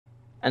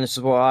And this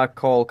is what I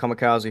call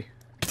kamikaze.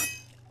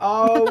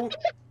 Oh,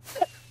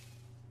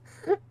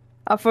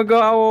 I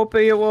forgot how OP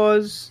it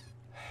was.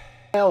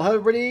 hello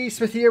everybody,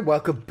 Smith here.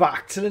 Welcome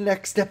back to the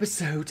next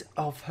episode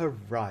of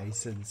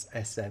Horizons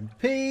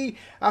SMP.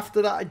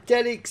 After that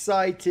dead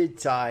excited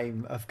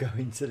time of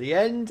going to the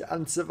end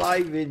and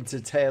surviving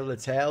to tail the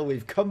tale,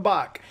 we've come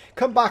back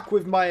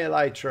with my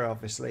elytra,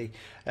 obviously.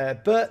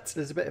 But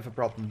there's a bit of a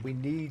problem. We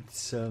need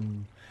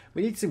some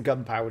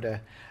gunpowder.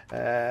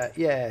 I'm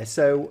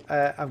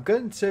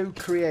going to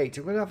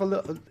have a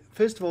look.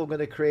 First of all, I'm going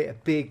to create a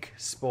big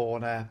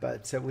spawner,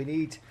 but we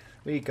need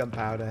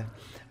gunpowder.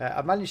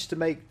 I managed to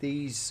make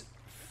these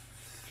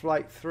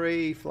Flight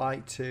 3,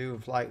 Flight 2,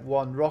 and Flight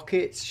 1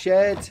 rockets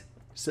shared.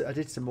 So I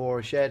did some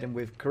more, shared them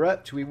with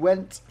Corrupt. We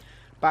went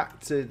back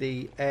to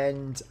the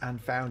end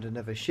and found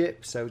another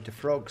ship. So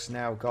DaFrog's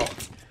now got,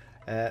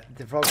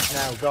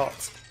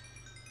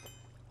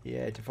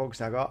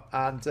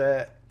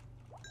 and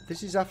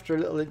this is after a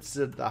little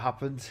incident that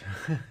happened.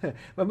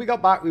 When we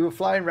got back, we were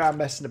flying around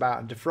messing about,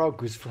 and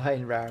DaFrog was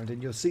flying around,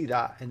 and you'll see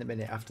that in a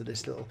minute after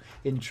this little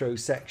intro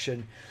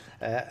section,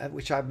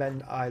 which I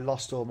meant I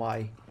lost all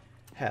my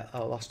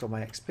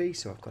XP,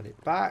 so I've got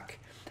it back.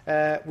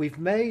 We've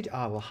made,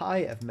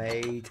 I have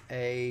made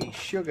a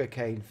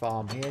sugarcane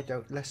farm here.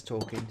 Less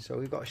talking. So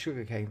we've got a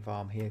sugarcane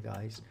farm here,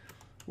 guys.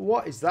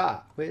 What is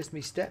that? Where's my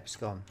steps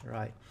gone?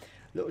 Right,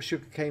 little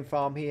sugarcane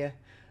farm here.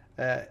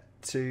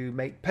 To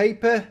make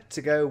paper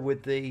to go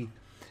with the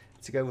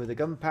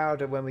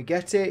gunpowder when we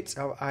get it.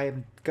 I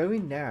am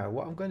going now.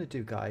 What I'm going to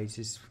do, guys,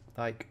 is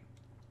like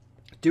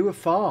do a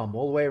farm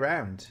all the way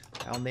around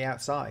on the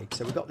outside.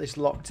 So we've got this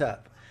locked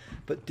up,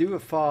 but do a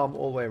farm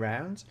all the way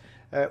around.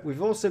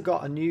 We've also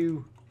got a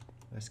new.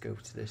 Let's go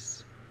to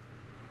this.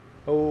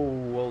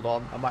 Oh, hold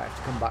on. I might have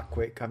to come back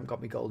quick. I haven't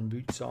got my golden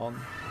boots on.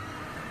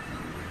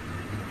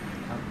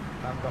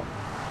 I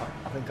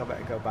think I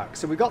better go back.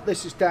 So we got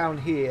this is down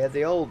here.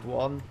 The old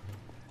one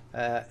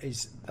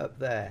is up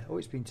there. Oh,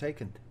 it's been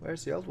taken.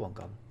 Where's the old one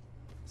gone?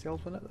 Is the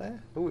old one up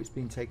there? Oh, it's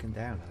been taken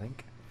down, I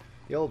think.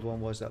 The old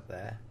one was up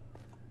there.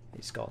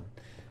 It's gone.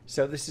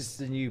 So this is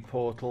the new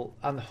portal.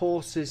 And the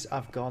horses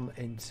have gone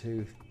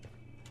into...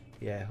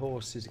 Yeah,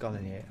 horses gone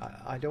in here.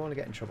 I don't want to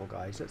get in trouble,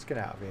 guys. Let's get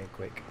out of here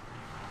quick.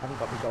 I haven't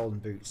got my golden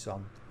boots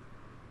on.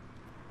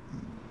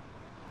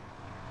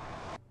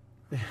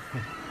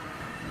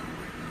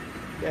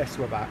 Yes,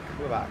 we're back.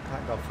 We're back.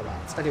 Thank God for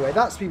that. Anyway,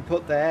 that's been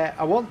put there.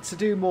 I want to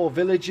do more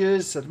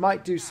villagers. I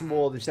might do some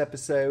more this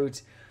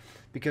episode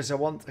because I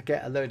want to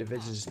get a load of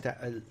villagers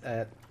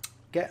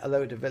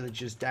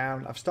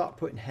down. I've started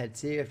putting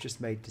heads here. I've just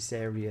made this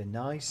area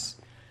nice.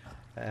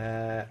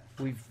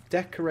 We've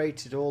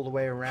decorated all the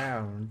way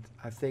around.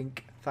 I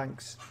think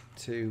thanks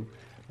to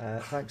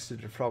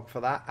DaFrog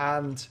for that,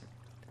 and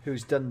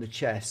who's done the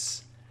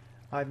chests.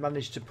 I've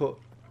managed to put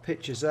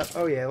pictures up.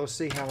 Oh yeah, we'll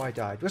see how I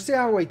died. We'll see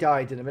how I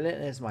died in a minute.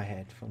 There's my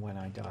head from when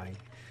I died,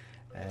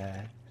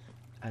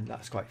 and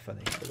that's quite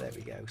funny, but there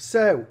we go.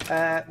 So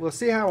we'll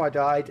see how I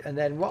died, and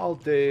then what I'll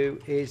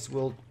do is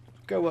we'll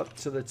go up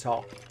to the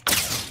top.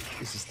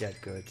 This is dead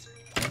good.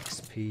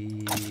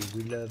 XP,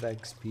 we love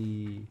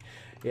XP.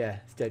 Yeah,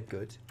 it's dead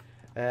good.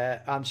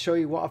 And show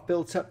you what I've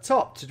built up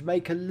top to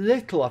make a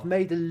little. I've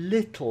made a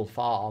little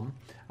farm,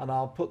 and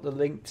I'll put the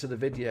link to the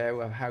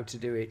video of how to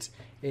do it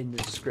in the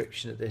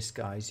description of this,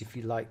 guys, if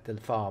you like the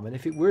farm and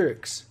if it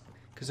works,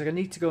 because I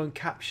need to go and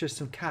capture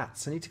some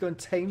cats. I need to go and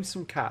tame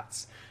some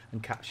cats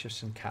and capture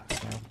some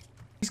cats now.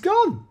 He's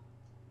gone.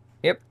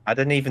 Yep. I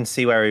didn't even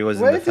see where he was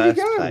Where in the did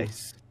he first go?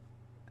 place.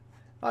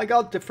 I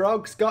got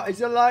DaFrog's got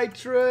his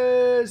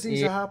elytras.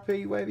 He's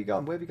happy. Where have you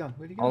gone? Where have you gone?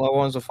 Where have you gone? All I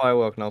want is a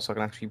firework now, so I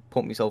can actually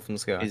put myself in the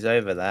sky. He's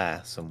over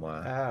there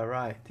somewhere. Oh,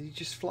 right. Did he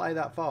just fly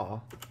that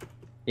far?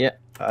 Yeah.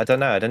 I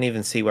don't know. I don't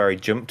even see where he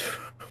jumped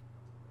from.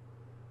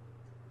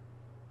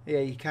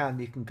 Yeah, you can.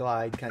 You can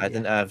glide, can't you? I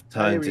didn't have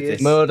time to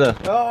is. Murder.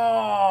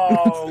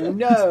 Oh,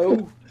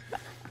 no.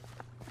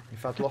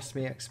 If I'd lost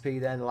my XP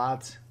then,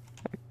 lad.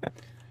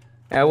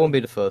 Yeah, it won't be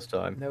the first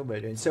time. No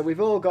murdering. So we've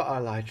all got our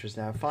elytras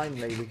now.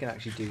 Finally, we can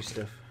actually do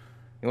stuff.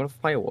 You want a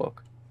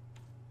firework?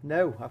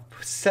 No,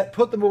 I've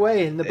put them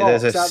away in the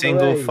box. There's a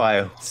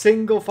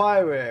single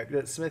firework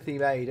that Smithy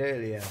made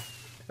earlier.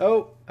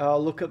 Oh,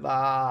 look at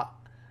that.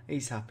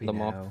 He's happy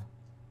now. Off.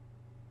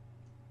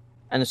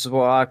 And this is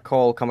what I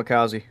call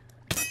kamikaze.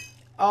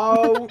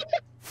 Oh.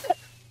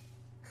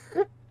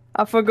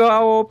 I forgot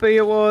how OP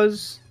it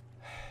was.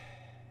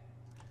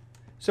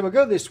 So we'll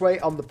go this way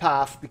on the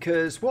path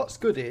because what's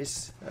good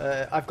is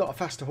I've got a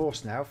faster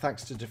horse now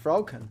thanks to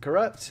DaFrog and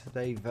Corrupt.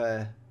 They've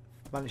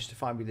managed to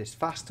find me this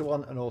faster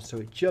one, and also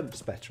it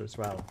jumps better as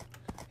well.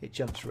 It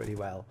jumps really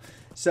well.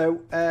 So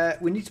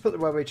we need to put the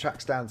railway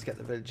tracks down to get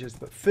the villagers.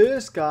 But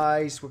first,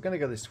 guys, we're going to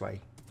go this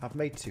way. I've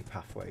made two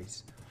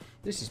pathways.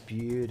 This is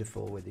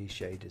beautiful with these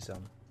shaders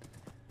on.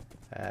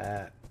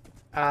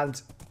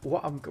 And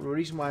the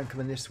reason why I'm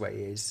coming this way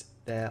is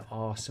there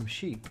are some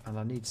sheep and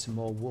I need some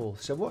more wool.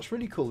 So what's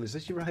really cool is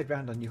as you ride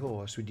around on your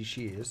horse with your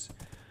shears,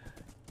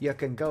 you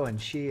can go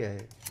and shear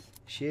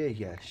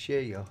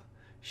your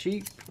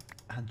sheep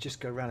and just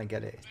go around and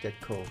get it. It's dead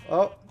cool.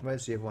 Oh,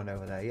 where's the other one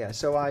over there? Yeah,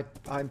 so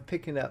I'm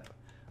picking up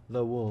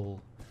the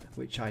wool,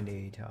 which I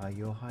need. Are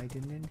you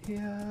hiding in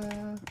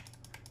here?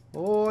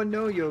 Oh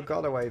no, you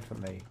got away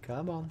from me.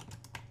 Come on.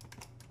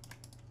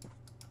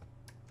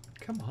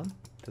 Come on.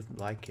 Doesn't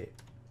like it.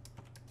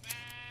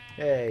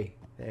 Hey,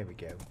 there we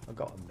go. I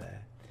got them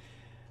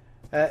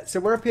there. So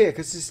we're up here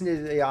because this is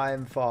near the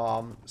iron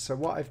farm. So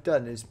what I've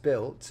done is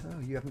built... Oh,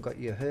 you haven't got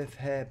your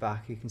hair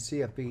back. You can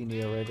see I've been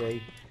here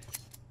already.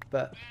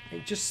 But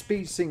it just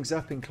speeds things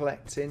up in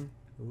collecting.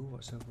 Ooh,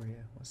 what's over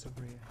here? What's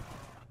over here?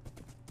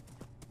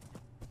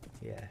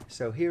 Yeah,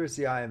 so here is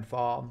the iron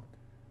farm.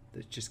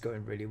 That's just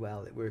going really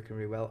well. It's working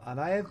really well. And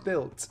I have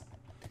built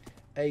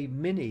a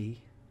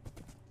mini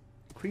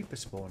creeper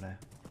spawner.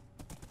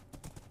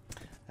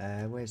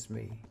 Where's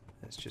me?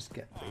 Let's just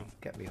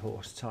get me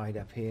horse tied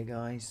up here,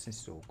 guys.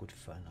 This is all good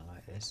fun. I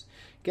like this.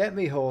 Get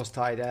me horse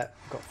tied up.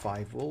 Got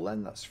 5 wool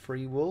then. That's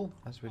 3 wool,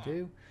 as we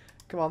do.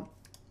 Come on.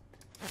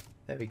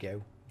 There we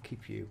go.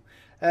 Keep you.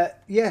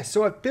 Yeah,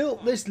 so I've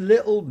built this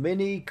little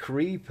mini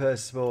creeper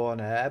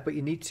spawner, but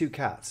you need 2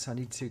 cats. I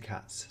need 2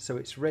 cats. So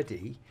it's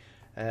ready.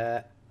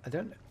 I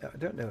don't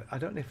know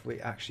if we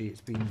actually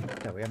it's been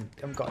no, we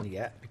haven't got any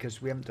yet because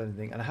we haven't done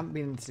anything, and I haven't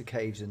been into the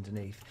caves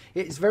underneath.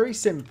 It's very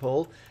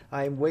simple.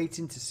 I am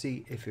waiting to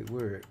see if it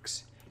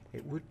works.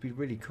 It would be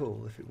really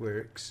cool if it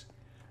works.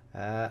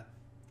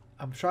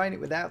 I'm trying it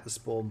without the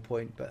spawn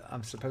point, but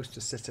I'm supposed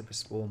to set up a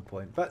spawn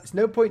point. But there's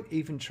no point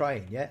even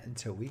trying yet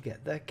until we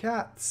get the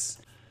cats.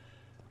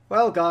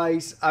 Well,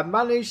 guys, I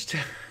managed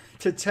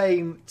to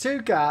tame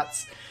 2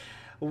 cats.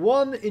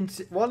 One in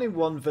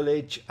one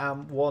village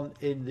and one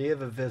in the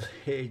other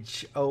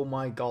village. Oh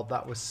my god,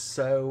 that was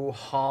so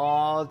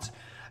hard.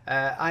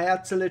 I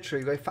had to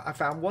literally, I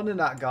found one in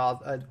that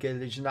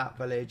village in that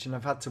village, and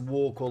I've had to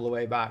walk all the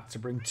way back to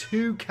bring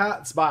 2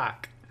 cats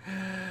back.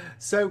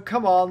 So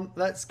come on,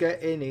 let's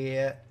get in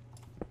here.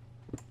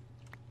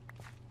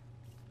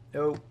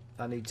 Oh,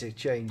 I need to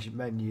change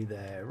menu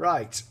there.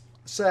 Right,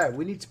 so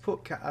we need to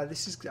put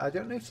this is, I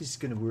don't know if this is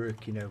going to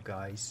work, you know,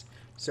 guys.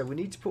 So we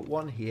need to put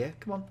one here.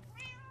 Come on.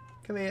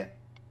 Come here.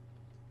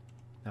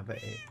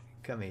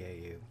 Come here,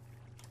 you.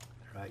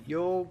 Right,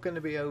 you're going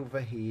to be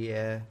over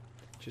here.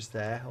 Just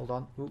there. Hold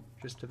on. Ooh,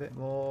 just a bit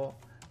more.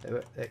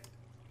 There.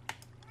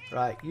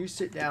 Right, you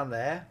sit down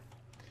there.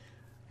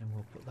 And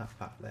we'll put that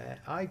back there.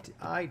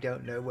 I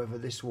don't know whether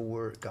this will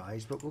work,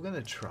 guys, but we're going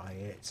to try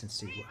it and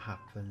see what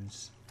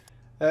happens.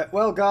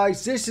 Well,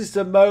 guys, this is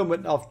the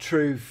moment of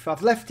truth.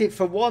 I've left it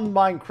for one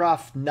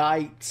Minecraft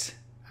night,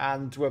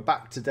 and we're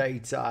back to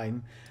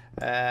daytime.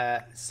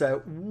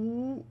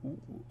 Hold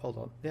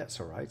on. Yeah, it's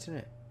all right, isn't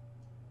it?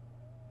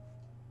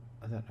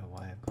 I don't know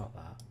why I've got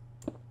that.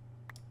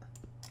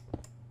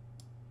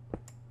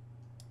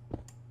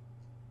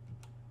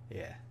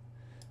 Yeah.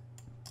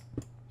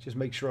 Just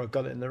make sure I've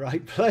got it in the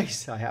right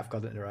place. I have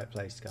got it in the right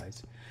place,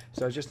 guys.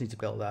 So I just need to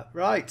build that.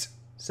 Right.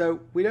 So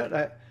we don't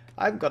know.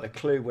 I haven't got a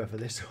clue whether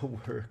this will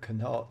work or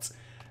not.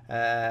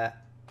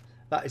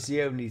 That is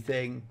the only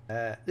thing.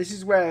 This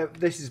is where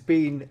this has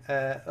been.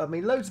 I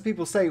mean, loads of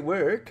people say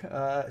work.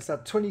 It's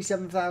had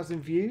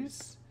 27,000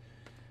 views.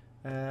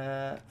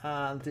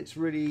 And it's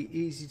really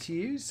easy to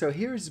use. So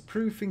here is the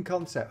proof in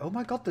concept. Oh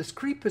my god, there's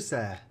creepers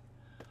there.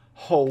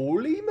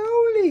 Holy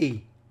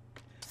moly.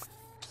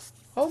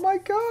 Oh my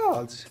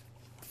god.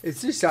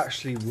 Is this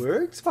actually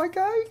worked, my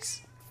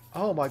guys?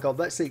 Oh my god,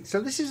 let's see.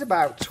 So this is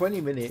about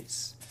 20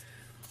 minutes.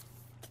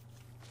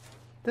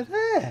 They're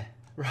there.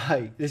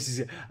 Right, this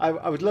is. I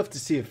would love to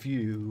see a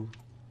few.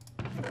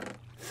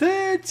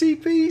 30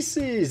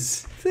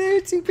 pieces!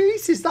 30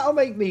 pieces! That'll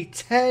make me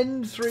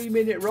 10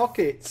 3-minute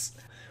rockets.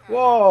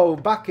 Whoa,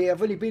 back here.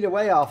 I've only been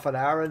away half an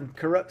hour and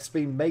Corrupt's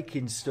been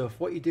making stuff.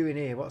 What are you doing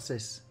here? What's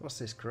this? What's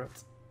this,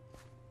 Corrupt?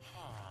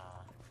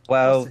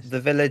 Well, the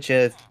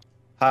villager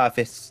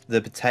harvests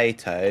the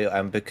potato,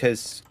 and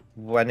because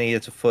when he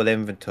has a full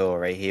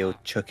inventory, he'll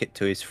chuck it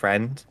to his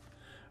friend.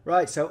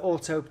 Right, so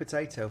auto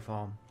potato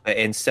farm. But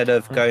instead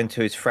of going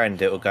to his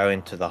friend, it will go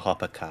into the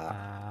hopper cart.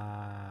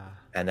 Ah.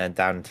 And then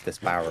down into this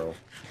barrel.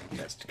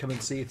 Let's come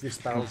and see if this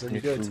barrel's any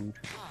good.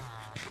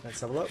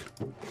 Let's have a look.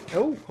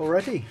 Oh,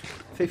 already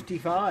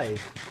 55.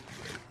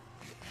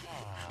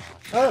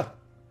 Oh,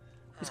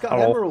 it's got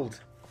an emerald.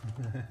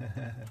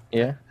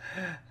 Yeah.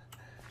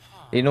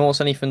 You know what's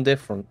anything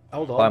different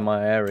Hold on. by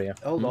my area?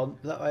 Hold on.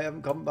 I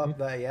haven't gone up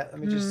there yet. Let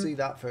me just see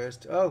that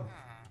first. Oh,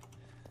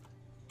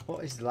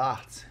 what is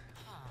that?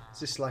 Is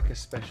this like a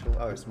special?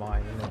 Oh, it's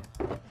mine, isn't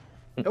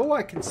it? Oh,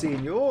 I can see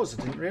in yours.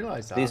 I didn't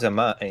realise that. These are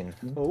mine.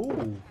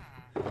 Oh.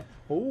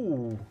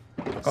 Oh.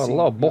 Got a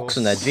lot of books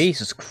in there.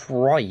 Jesus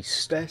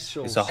Christ.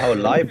 Special. It's a whole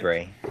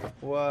library.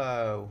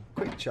 Whoa.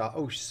 Quick chart.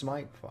 Oh,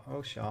 smite.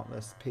 Oh,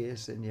 sharpness.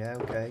 Piercing. Yeah,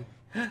 okay.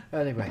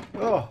 Anyway.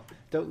 Oh,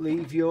 don't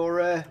leave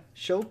your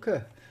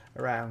shulker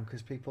around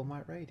because people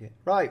might raid it.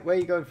 Right, where are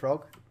you going,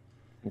 Frog?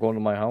 I'm going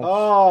to my house.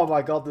 Oh,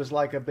 my God. There's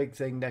like a big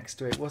thing next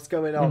to it. What's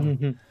going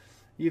on?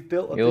 You've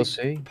built a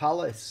big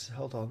palace.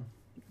 Hold on.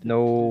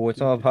 No, it's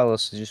not a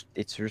palace.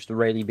 It's just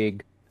really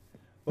big.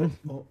 Oh.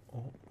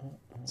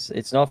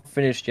 It's not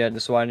finished yet,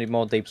 that's why I need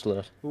more deep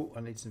slit. Oh,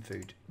 I need some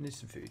food.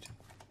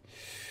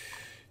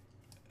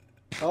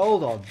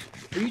 Hold on.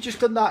 Have you just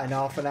done that in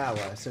half an hour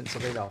since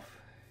I've been off?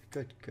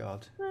 Good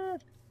God.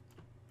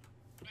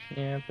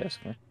 Yeah,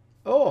 basically.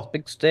 Oh!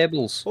 Big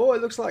stables. Oh,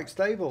 it looks like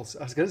stables.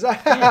 I was going to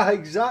say,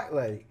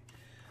 exactly.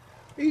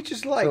 You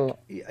just like, So-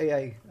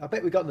 yeah, I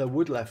bet we got no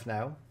wood left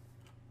now.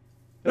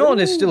 No,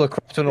 there's still a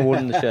crap ton of wood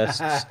in the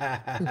chests.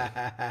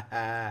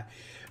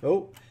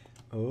 oh,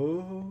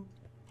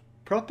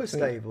 proper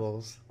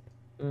stables.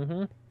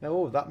 Mm-hmm.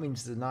 Oh, that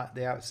means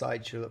the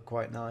outside should look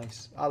quite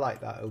nice. I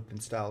like that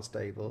open style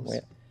stables.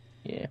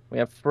 Yeah, we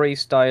have 3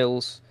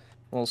 styles,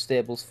 well,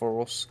 stables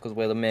for us, because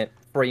we're the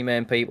 3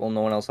 main people,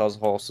 no one else has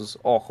horses,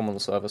 or come on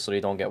the server, so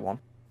you don't get one.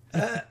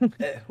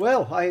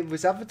 Well, I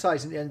was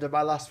advertising at the end of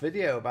my last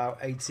video about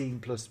 18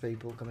 plus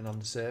people coming on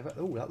the server.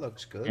 Oh, that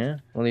looks good. Yeah,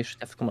 well, you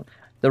should have to come on.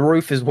 The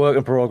roof is work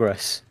in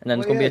progress, and then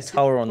there's going to be a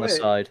tower on the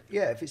side.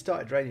 Yeah, if it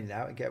started raining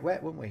now, it'd get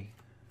wet, wouldn't we?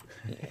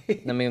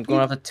 I mean, we're going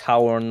to have a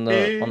tower on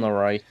the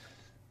right.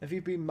 Have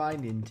you been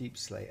mining deep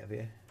slate, have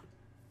you?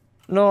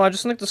 No, I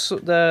just like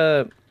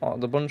the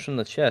bunch in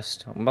the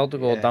chest. I'm about to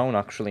go Yeah. down,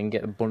 actually, and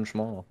get a bunch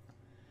more.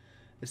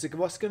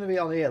 What's going to be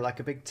on here, like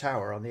a big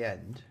tower on the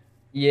end?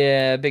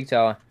 Yeah, big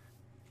tower.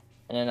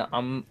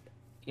 And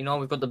then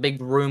we've got the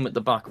big room at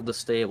the back of the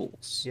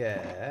stables.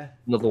 Yeah.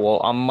 Another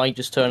wall. I might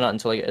just turn that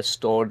into like a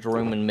storage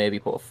room and maybe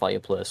put a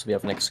fireplace so we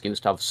have an excuse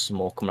to have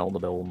smoke coming out of the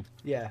building.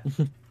 Yeah.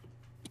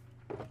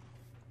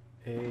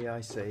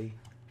 I see.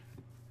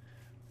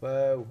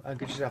 Whoa, and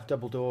could you just have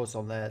double doors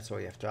on there? That's all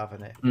you have to have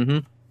in it. Mm-hmm.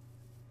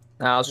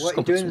 I was just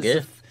What going are you to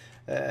put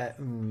some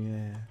doing?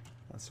 gear. Yeah,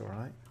 that's all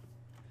right.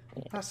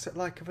 That's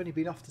like I've only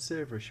been off the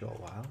server a short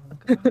while.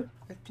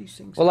 These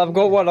things Well, I've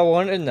got what I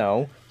wanted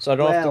now, so I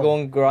don't have to Well,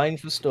 go and grind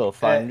for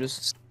stuff. I can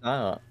just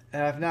start.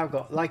 And I've now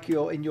got, like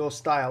in your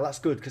style, that's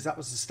good, because that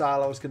was the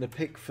style I was going to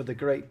pick for the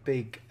great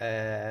big,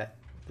 the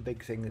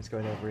big thing that's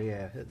going over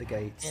here at the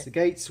gates. Yeah. The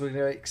gates we're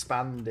going to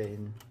expand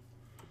in.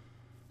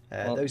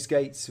 Well- Those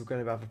gates we're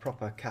going to have a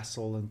proper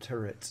castle and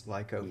turret,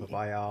 like over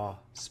by our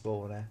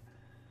spawner.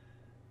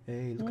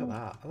 Hey, look at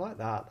that. I like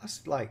that.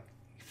 That's like,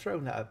 you've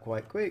thrown that up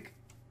quite quick.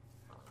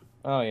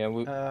 Oh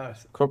yeah,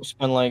 Corrupt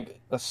spent like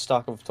a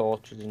stack of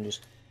torches and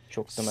just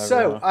chucked them So,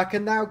 everywhere. I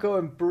can now go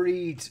and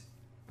breed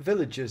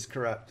villagers,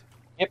 Corrupt.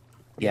 Yep.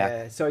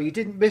 Yeah. So you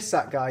didn't miss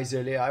that, guys,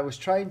 earlier. I was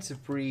trying to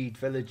breed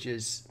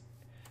villagers,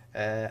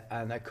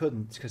 and I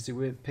couldn't because they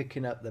weren't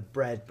picking up the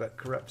bread, but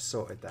Corrupt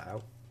sorted that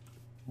out.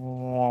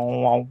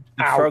 The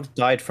frog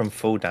died from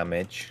full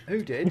damage.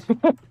 Who did?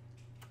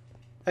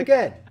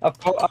 Again? I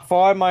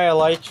fired my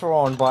elytra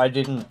on, but I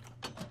didn't.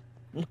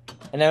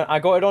 And then I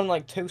got it on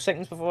like 2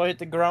 seconds before I hit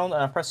the ground,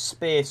 and I pressed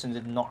space and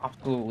did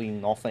absolutely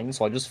nothing,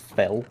 so I just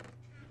fell.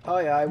 Oh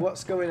yeah,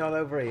 what's going on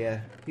over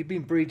here? You've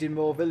been breeding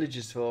more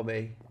villagers for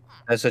me.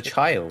 There's a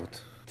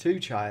child. 2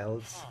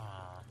 childs.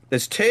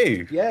 There's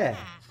 2. Yeah,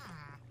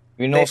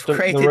 You know, They've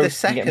created a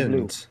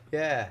second.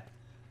 yeah.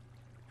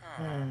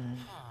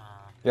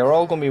 You're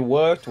all gonna be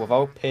worked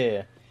without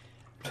pay.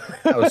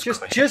 That was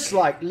Just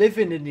like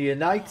living in the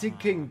United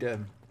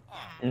Kingdom.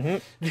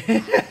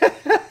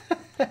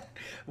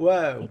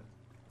 Whoa.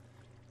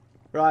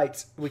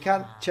 Right, we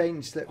can't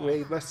change that.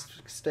 We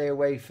must stay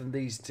away from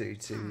these 2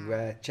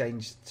 to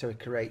change to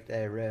create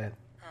their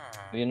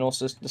You know,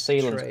 the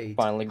ceiling's Trade.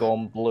 finally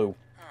gone blue.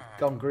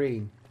 gone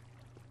green.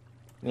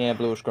 Yeah,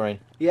 bluish green.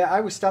 Yeah, I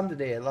was standing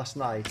here last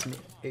night, and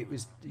it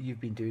was you've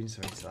been doing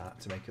something to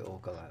that to make it all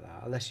go like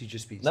that. Unless you've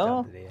just been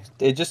No, standing here.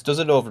 it just does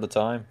it over the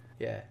time.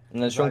 Yeah.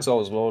 And the chunk's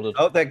always loaded.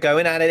 Oh, they're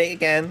going at it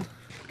again.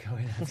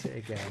 Going at it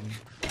again.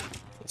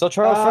 So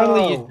child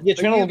friendly, Oh, your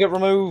channel are will get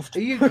removed.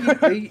 Do you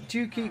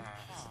keep?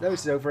 No,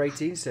 this is over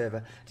 18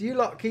 server. Do you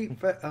lot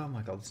keep? Oh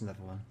my God, there's another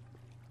one.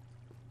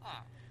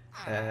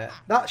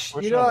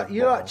 You know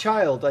that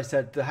child. I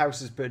said the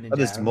house is burning Oh,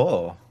 there's down.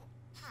 more.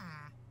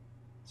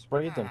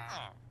 Sprayed them.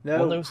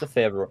 No. One who's the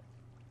favourite.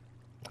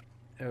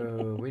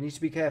 Oh, we need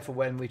to be careful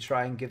when we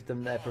try and give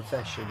them their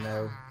profession.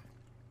 Though.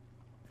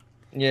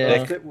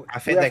 Yeah. I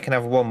think they can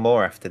have one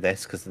more after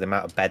this because of the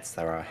amount of beds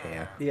there are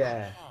here.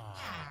 Yeah.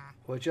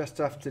 We'll just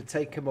have to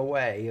take them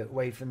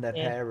away from their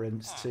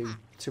parents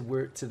to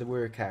work to the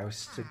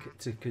workhouse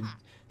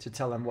to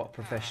tell them what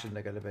profession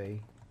they're going to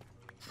be.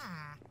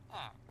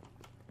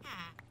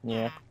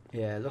 Yeah.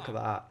 Yeah, look at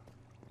that.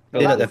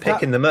 They're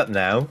picking them up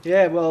now.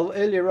 Yeah, well,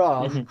 earlier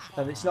on,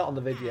 and it's not on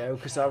the video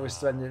because I was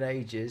spending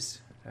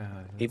ages.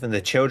 Even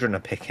the children are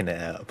picking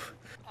it up.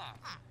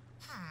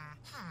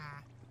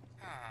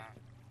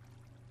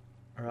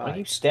 What are you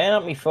Right,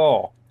 staring at me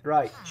for?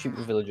 right. Shoot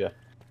the villager.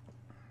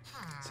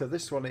 So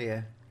this one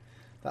here,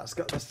 that's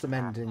the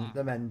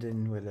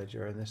mending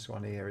villager, and this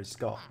one here has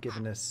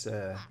given us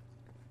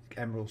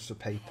emeralds for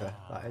paper.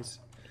 That is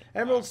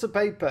emeralds for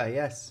paper.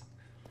 Yes.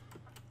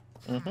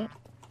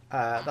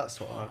 That's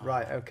what.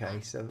 Right. Okay.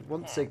 So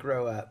once they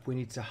grow up, we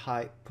need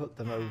to put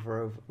them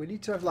over. We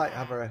need to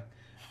have a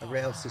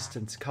rail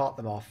system to cart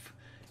them off,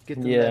 give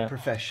them their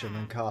profession,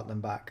 and cart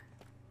them back.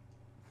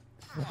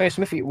 Okay,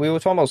 Smithy, we were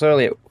talking about this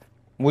earlier.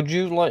 Would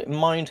you like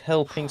mind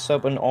helping set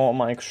up an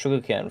automatic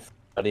sugarcane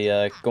for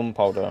the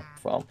gunpowder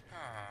farm?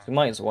 We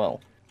might as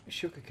well.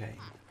 Sugarcane.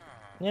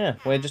 Yeah,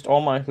 where it just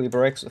automatically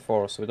breaks it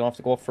for us, so we don't have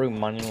to go through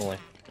manually.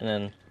 And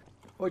then,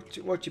 What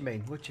do you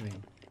mean? What do you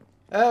mean?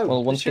 Oh,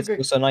 well, the once sugar.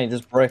 it's a night,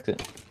 just break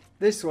it.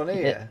 This one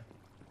here. Yeah.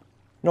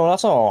 No,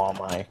 that's not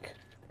automatic.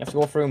 You have to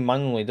go through and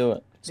manually do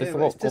it. So Yeah, if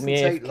but I it got doesn't me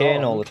take AFK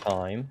all long. the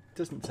time. It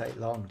doesn't take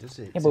long, does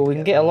it? Yeah, to but we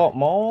can get a that? lot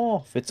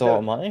more if it's No.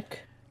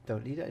 automatic.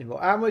 Don't need it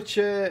anymore. How much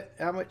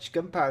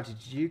gunpowder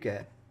did you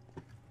get?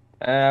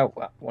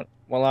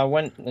 Well, I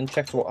went and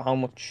checked how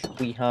much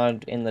we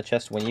had in the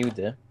chest when you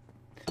did.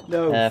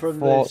 No, from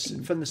 40.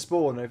 the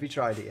spawner. Have you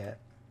tried it yet?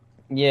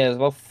 Yeah, it's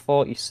about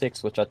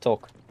 46, which I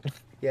took.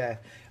 Yeah.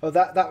 Oh,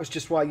 that was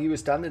just why you were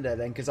standing there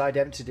then, because I'd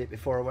emptied it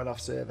before I went off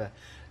server.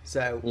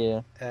 So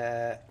Yeah.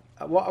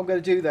 what I'm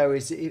going to do though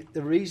is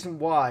the reason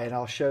why, and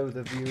I'll show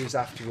the viewers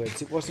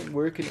afterwards. It wasn't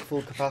working at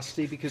full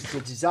capacity because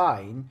the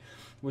design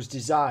was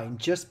designed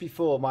just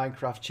before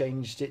Minecraft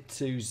changed it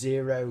to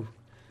 0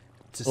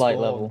 to spawn. Light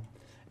level.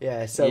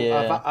 Yeah. So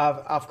Yeah.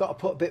 I've got to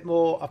put a bit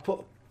more. I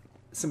put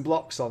some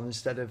blocks on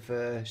instead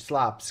of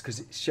slabs because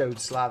it showed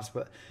slabs,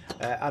 but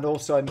and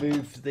also I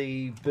moved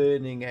the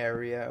burning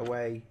area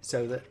away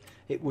so that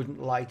it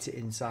wouldn't light it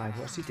inside.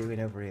 What's he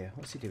doing over here?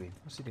 What's he doing?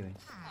 What's he doing?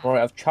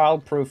 Right, I've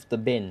child-proofed the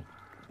bin.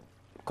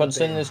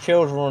 Considering there's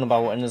children running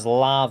about and there's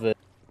lava.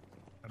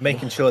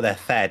 Making sure they're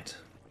fed.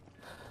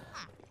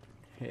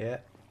 Yeah.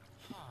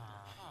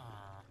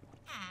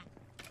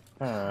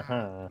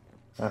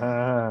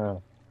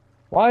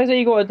 Why has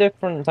he got a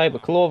different type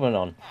of clothing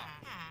on?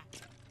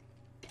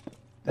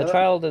 The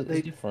child is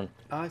different.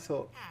 I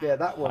thought, yeah,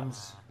 that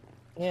one's.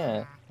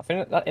 Yeah, I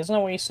think that isn't that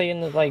what you see in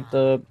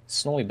the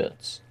snowy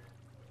bits.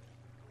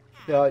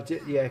 Yeah,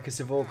 because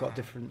they've all got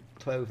different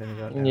clothing. I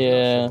don't know.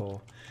 Yeah. I'm not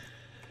sure.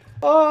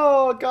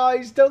 Oh,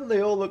 guys, don't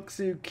they all look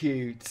so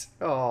cute?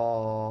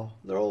 Oh,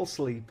 they're all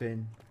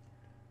sleeping.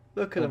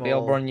 Look at It'll them be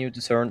all. a brand new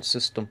deterrent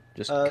system.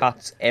 Just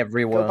cats Go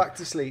everywhere. back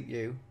to sleep,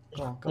 you.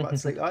 Oh, go back to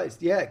sleep. Oh,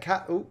 yeah,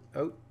 cat.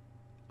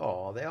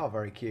 Oh, they are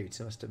very cute,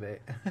 I must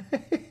admit.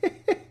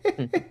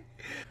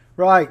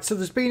 Right, so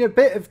there's been a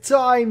bit of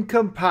time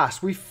come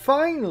past. We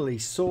finally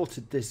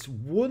sorted this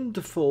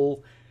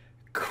wonderful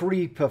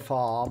creeper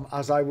farm,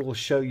 as I will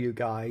show you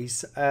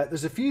guys.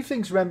 There's a few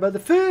things, remember. The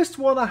first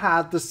one I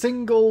had, the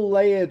single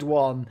layered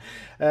one,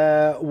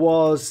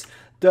 was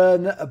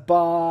done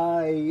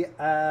by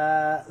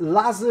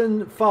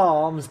Lazen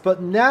Farms,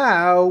 but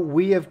now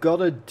we have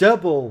got a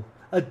double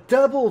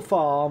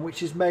farm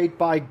which is made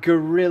by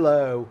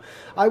Gorillo.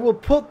 I will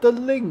put the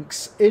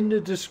links in the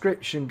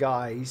description,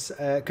 guys,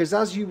 because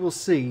as you will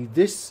see,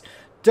 this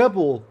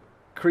double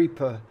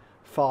creeper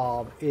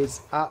farm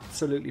is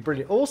absolutely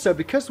brilliant. Also,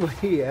 because we're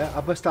here,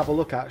 I must have a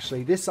look.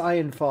 Actually, this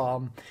iron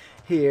farm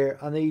here,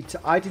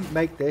 I didn't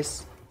make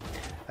this,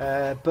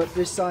 but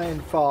this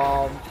iron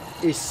farm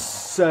is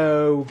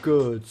so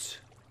good,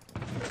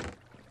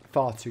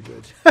 far too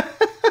good.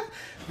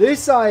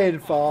 This iron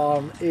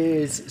farm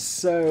is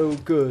so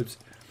good.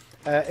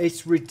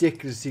 It's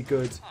ridiculously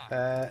good.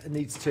 It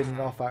needs turning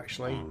off,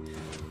 actually.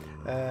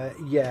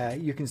 Yeah,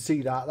 you can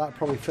see that. That'll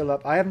probably fill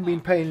up. I haven't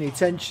been paying any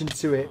attention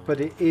to it,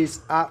 but it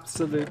is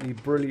absolutely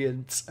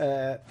brilliant.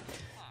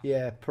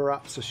 Yeah,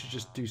 perhaps I should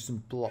just do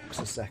some blocks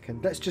a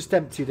second. Let's just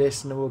empty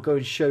this and then we'll go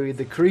and show you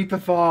the creeper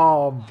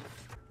farm.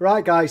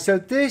 Right, guys, so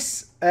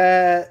this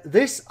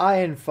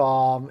iron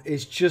farm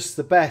is just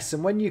the best,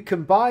 and when you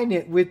combine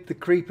it with the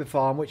creeper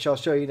farm, which I'll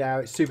show you now,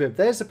 it's superb.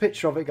 There's a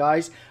picture of it,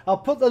 guys. I'll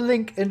put the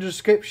link in the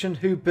description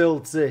who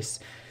builds this.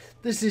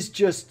 This is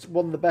just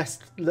one of the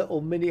best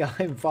little mini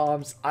iron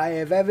farms I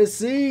have ever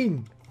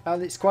seen,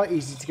 and it's quite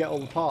easy to get all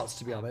the parts,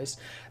 to be honest.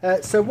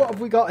 So what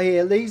have we got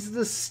here? These are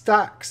the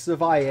stacks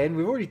of iron.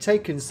 We've already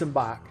taken some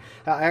back.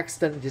 I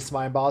accidentally did some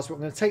iron bars, but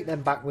I'm going to take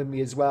them back with me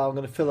as well. I'm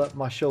going to fill up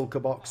my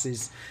shulker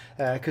boxes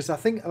because I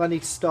think I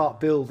need to start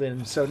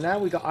building. So now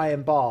we've got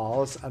iron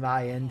bars and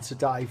iron to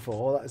die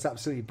for. That is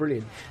absolutely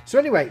brilliant. So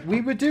anyway,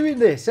 we were doing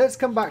this. Let's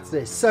come back to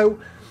this. So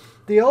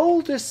the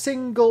older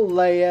single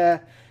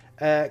layer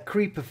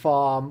creeper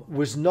farm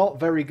was not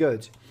very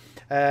good.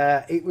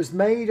 It was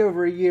made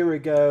over a year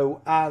ago,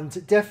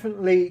 and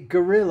definitely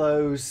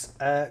Gorillo's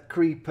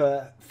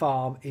creeper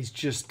farm is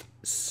just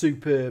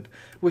superb.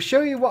 We'll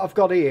show you what I've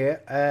got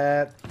here.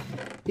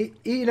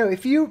 You know,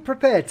 if you're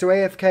prepared to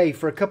AFK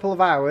for a couple of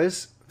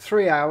hours,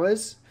 3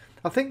 hours,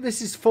 I think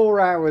this is 4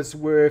 hours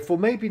worth, or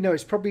maybe no,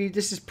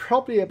 this is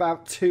probably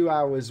about 2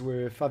 hours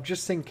worth. I'm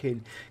just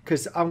thinking,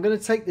 because I'm going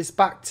to take this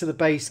back to the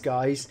base,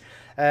 guys.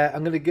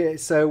 I'm going to get,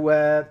 so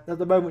at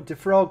the moment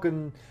DaFrog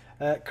and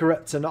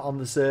Corrupt are not on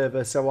the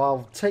server, so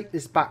I'll take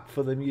this back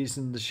for them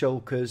using the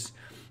shulkers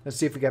and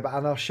see if we get back,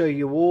 and I'll show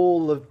you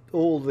all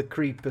the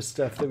creeper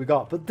stuff that we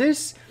got. But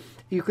this,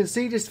 you can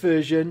see this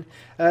version.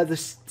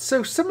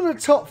 So some of the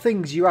top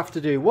things you have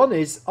to do. One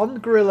is on the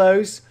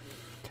Gorillos.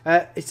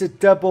 It's a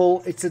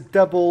double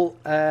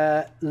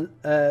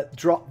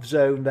drop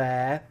zone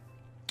there.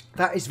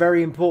 That is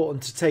very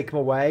important to take them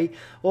away.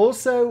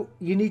 Also,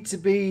 you need to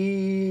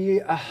be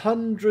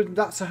 100,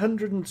 that's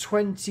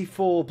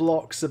 124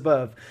 blocks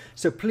above.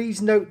 So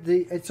please note,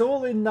 it's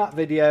all in that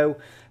video.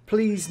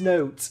 Please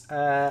note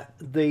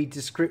the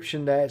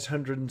description there, it's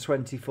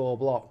 124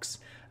 blocks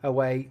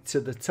away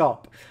to the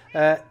top.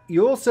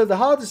 The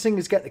hardest thing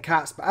is get the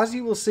cats, but as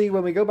you will see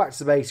when we go back to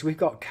the base, we've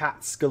got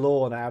cats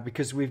galore now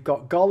because we've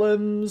got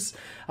golems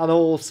and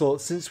all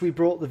sorts since we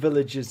brought the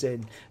villagers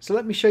in. So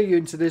let me show you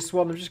into this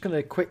one. I'm just going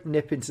to quick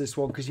nip into this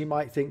one because you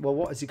might think, well,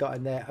 what has he got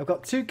in there? I've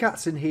got 2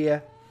 cats in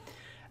here,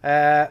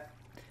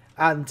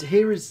 and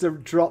here is the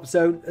drop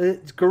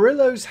zone.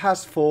 Gorillas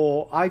has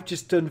 4. I've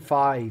just done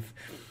 5.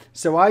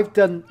 So I've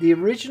done the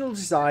original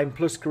design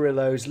plus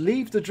Gorillas,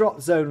 leave the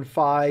drop zone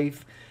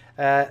 5.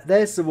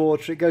 There's the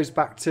water, it goes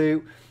back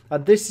to,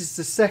 and this is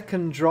the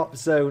second drop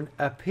zone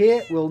up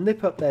here. We'll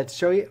nip up there to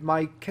show you.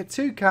 My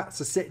 2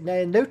 cats are sitting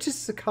there.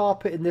 Notice the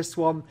carpet in this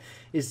one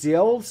is the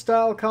old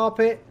style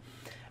carpet.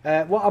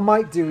 What I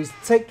might do is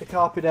take the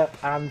carpet up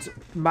and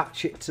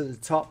match it to the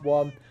top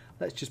one.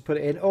 Let's just put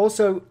it in.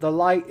 Also, the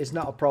light is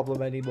not a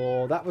problem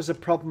anymore. That was a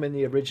problem in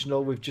the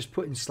original. We've just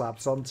put in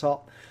slabs on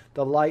top.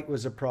 The light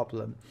was a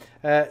problem.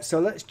 So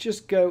let's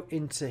just go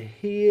into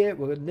here.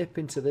 We'll nip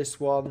into this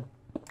one.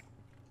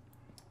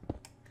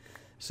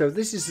 So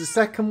this is the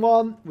second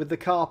one with the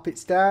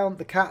carpets down.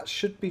 The cats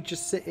should be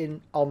just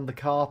sitting on the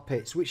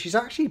carpets, which is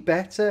actually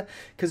better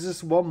because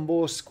there's one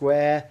more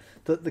square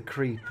that the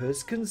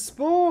creepers can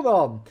spawn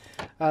on.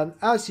 And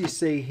as you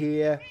see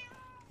here,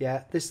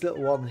 yeah, this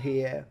little one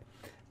here,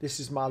 this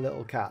is my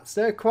little cats.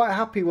 They're quite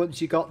happy once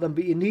you got them,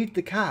 but you need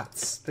the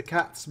cats. The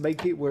cats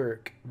make it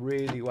work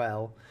really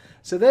well.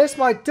 So there's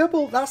my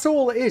double, that's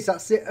all it is.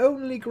 That's the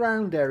only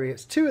ground area.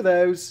 It's 2 of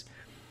those.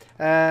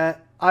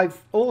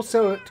 I've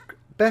also...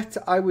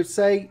 better, I would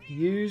say,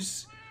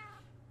 use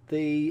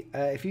the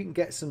if you can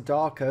get some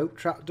dark oak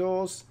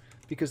trapdoors,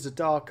 because the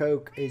dark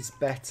oak is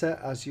better,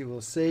 as you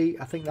will see.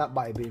 I think that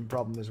might have been a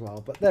problem as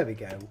well, but there we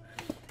go.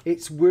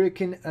 It's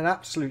working an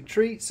absolute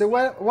treat. So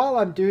while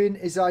I'm doing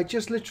is I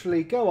just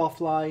literally go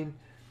offline,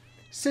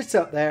 sit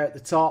up there at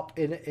the top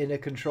in a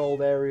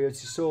controlled area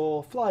as you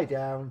saw, fly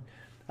down,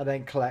 and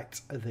then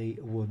collect the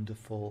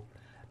wonderful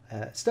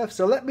stuff.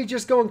 So let me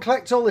just go and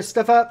collect all this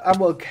stuff up and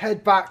we'll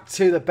head back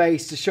to the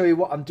base to show you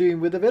what I'm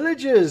doing with the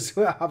villagers.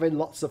 We're having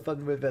lots of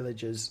fun with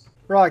villagers.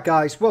 Right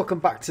guys, welcome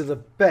back to the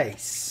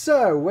base.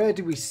 So where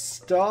do we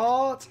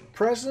start?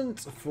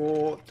 Present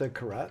for the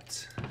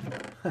corrupt.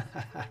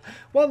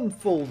 1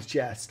 full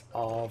chest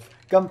of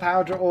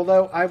gunpowder,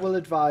 although I will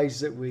advise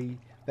that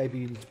maybe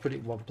you need to put it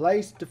in one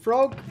place.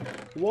 DaFrog,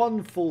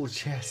 1 full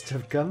chest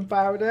of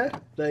gunpowder.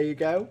 There you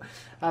go.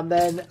 And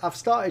then I've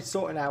started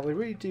sorting out. We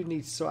really do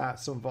need to sort out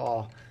some of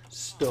our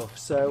stuff.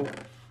 So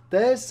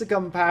there's the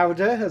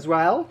gunpowder as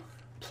well.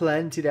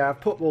 Plenty there.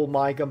 I've put all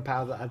my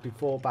gunpowder that I had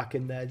before back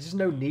in there. There's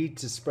no need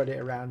to spread it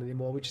around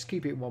anymore. We just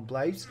keep it in one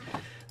place.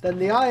 Then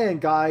the iron,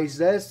 guys.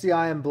 There's the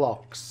iron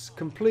blocks.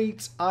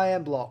 Complete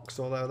iron blocks.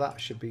 Although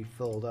that should be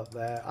filled up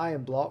there.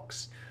 Iron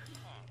blocks.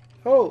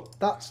 Oh,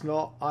 that's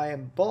not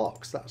iron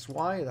blocks. That's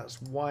why.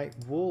 That's white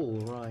wool.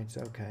 Right,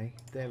 okay.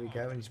 There we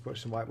go. I need to put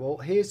some white wool.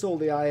 Here's all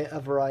the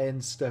other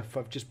iron stuff.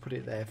 I've just put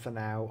it there for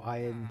now.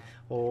 Iron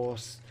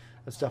ores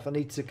and stuff. I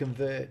need to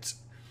convert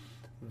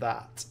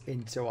that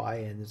into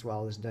iron as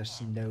well. There's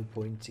just no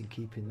point in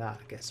keeping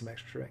that. Get some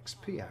extra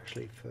XP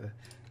actually for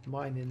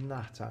mining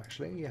that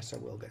actually. Yes, I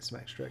will get some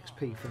extra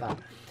XP for that.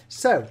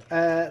 So,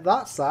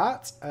 that's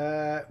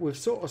that. We've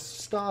sort of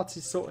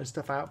started sorting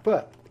stuff out.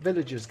 But,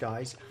 villagers,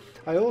 guys.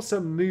 I also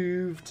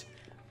moved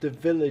the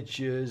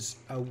villagers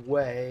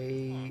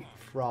away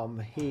from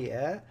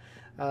here.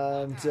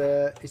 And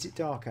is it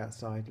dark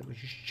outside? Let me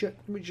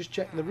just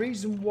check. The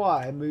reason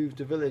why I moved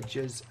the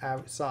villagers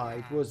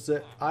outside was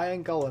that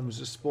iron golems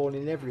were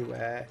spawning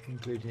everywhere,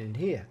 including in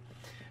here.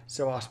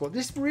 So I thought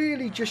this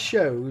really just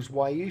shows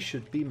why you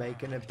should be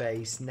making a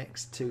base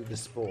next to the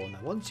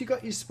spawner. Once you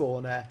got your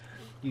spawner,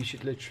 you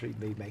should literally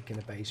be making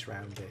a base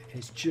around it.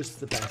 It's just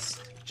the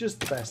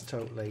best,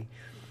 totally.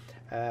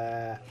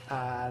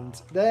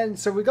 And then,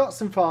 so we got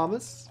some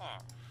farmers,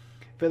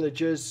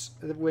 villagers.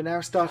 We're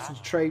now starting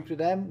to trade with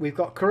them. We've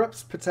got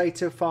Corrupt's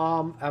potato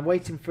farm. I'm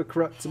waiting for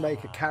Corrupt to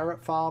make a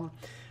carrot farm,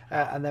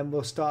 and then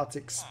we'll start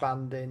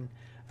expanding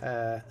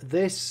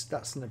this.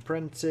 That's an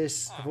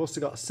apprentice. I've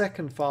also got a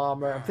second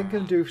farmer. I'm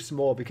thinking of doing some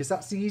more because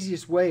that's the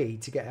easiest way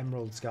to get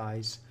emeralds,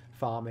 guys,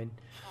 farming.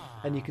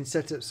 And you can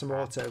set up some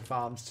auto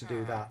farms to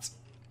do that.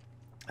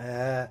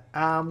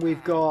 And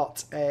we've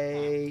got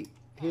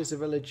here's a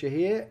villager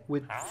here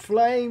with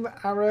flame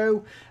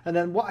arrow. And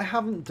then what I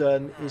haven't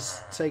done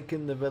is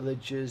taken the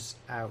villagers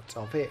out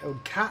of it. Oh,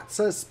 cats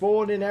are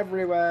spawning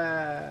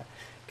everywhere.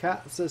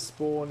 Cats are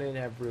spawning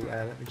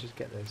everywhere. Let me just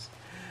get this.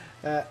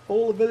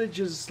 All the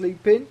villagers are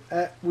sleeping.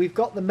 We've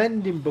got the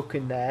mending book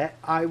in there.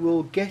 I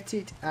will get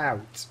it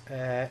out.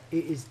 It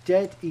is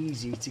dead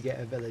easy to get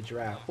a villager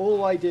out.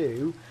 All I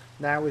do,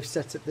 now we've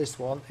set up this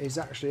one, is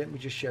actually, let me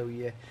just show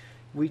you.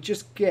 We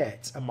just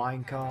get a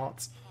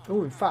minecart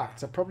Oh, in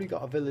fact, I've probably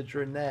got a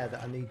villager in there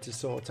that I need to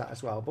sort out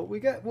as well. But we'll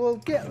get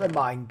the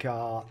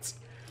minecart,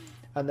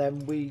 and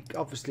then we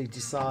obviously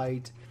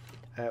decide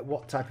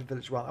what type of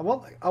village we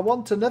want. I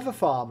want another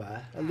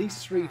farmer, at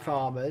least 3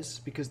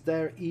 farmers, because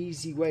they're an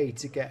easy way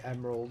to get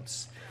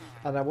emeralds.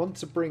 And I want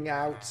to bring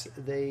out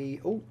the...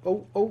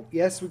 Oh,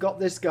 yes, we got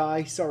this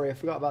guy. Sorry, I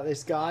forgot about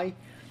this guy.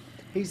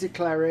 He's a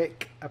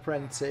cleric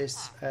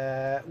apprentice,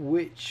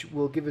 which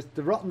will give us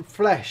the rotten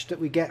flesh that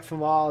we get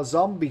from our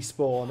zombie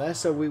spawner.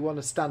 So we want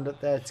to stand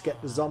up there to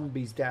get the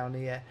zombies down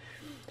here.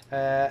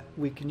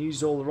 We can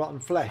use all the rotten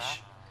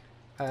flesh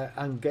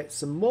and get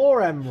some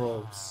more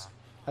emeralds.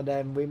 And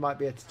then we might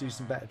be able to do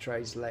some better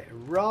trades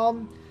later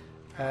on.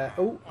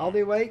 Oh, are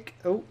they awake?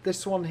 Oh,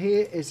 this one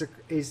here is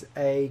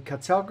a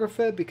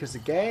cartographer, because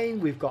again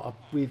we've got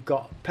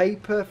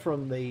paper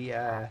from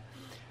the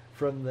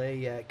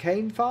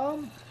cane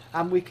farm,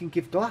 and we can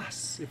give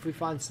glass if we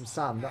find some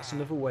sand. That's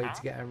another way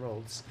to get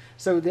emeralds.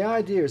 So the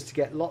idea is to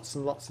get lots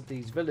and lots of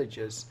these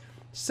villagers.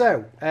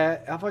 So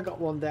have I got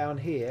one down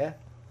here?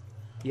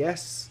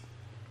 Yes.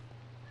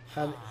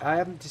 And I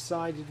haven't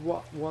decided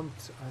what one.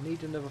 I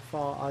need another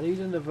farm. I need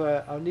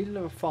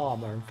another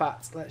farmer. In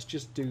fact, let's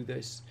just do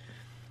this.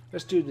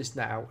 Let's do this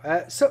now.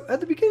 So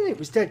at the beginning it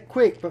was dead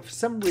quick, but for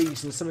some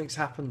reason something's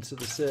happened to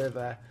the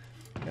server.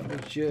 Let me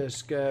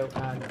just go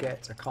and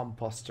get a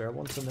composter. I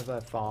want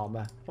another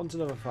farmer.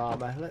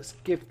 Let's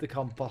give the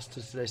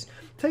composter to this.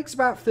 It takes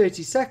about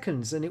 30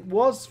 seconds, and it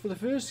was, for the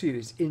first few,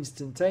 it's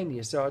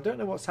instantaneous. So I don't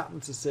know what's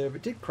happened to the server.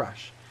 It did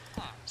crash.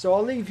 So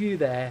I'll leave you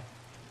there.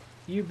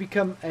 You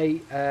become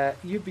a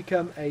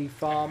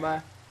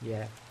farmer.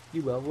 Yeah,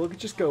 you will. We'll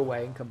just go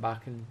away and come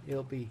back, and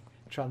it'll be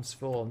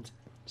transformed.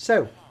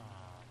 So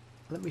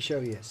let me show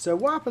you. So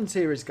what happens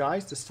here is,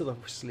 guys, they're still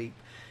asleep.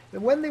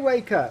 And when they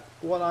wake up,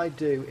 what I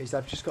do is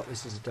I've just got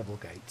this as a double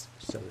gate,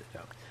 so that they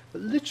don't.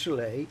 But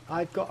literally,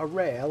 I've got a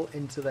rail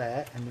into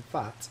there, and in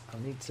fact, I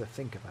need to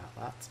think about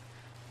that.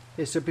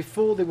 Yeah, so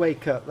before they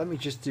wake up, let me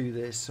just do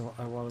this. So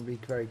I want to be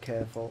very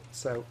careful.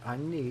 So I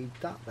need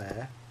that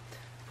there.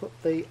 Put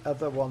the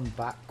other one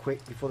back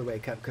quick before they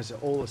wake up, because they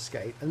all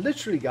escape. And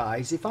literally,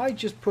 guys, if I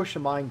just push a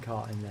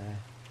minecart in there,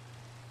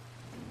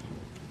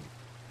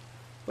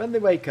 when they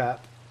wake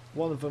up,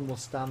 one of them will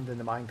stand in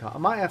the minecart. I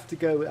might have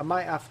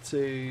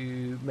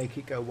to make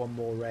it go one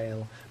more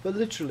rail. But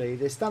literally,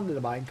 they stand in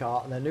the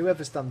minecart, and then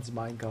whoever stands in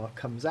the minecart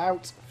comes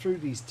out through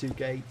these 2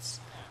 gates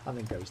and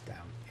then goes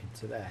down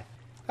into there.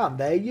 And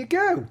there you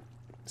go.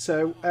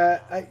 So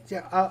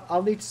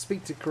I'll need to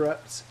speak to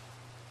Corrupt.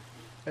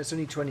 It's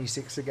only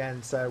 26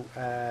 again, so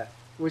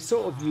we're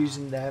sort of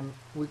using them.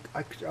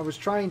 I was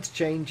trying to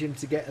change him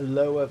to get a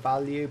lower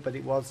value, but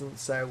it wasn't,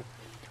 so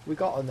we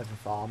got another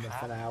farmer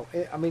for now.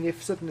 I mean,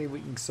 if suddenly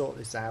we can sort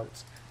this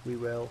out, we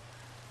will,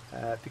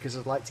 because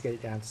I'd like to get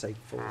it down to, say,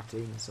 14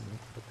 or something,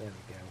 but there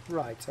we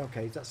go. Right,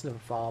 okay, that's another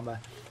farmer.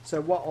 So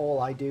what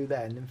all I do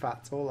then, in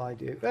fact, all I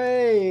do...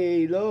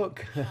 Hey,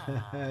 look!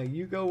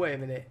 You go away a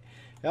minute.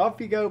 Off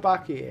you go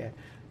back here.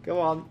 Go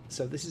on.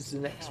 So this is the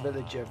next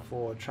villager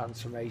for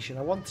transformation.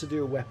 I want to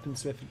do a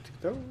weaponsmith.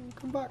 Oh,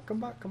 come back.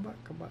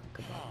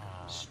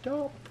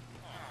 Stop.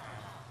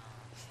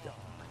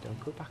 Don't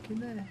go back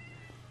in there.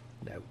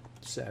 No.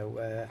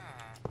 So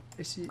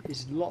this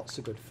is lots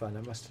of good fun,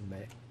 I must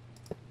admit.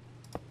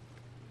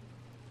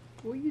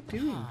 What are you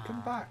doing?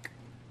 Come back.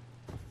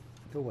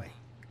 Go away.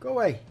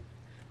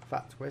 In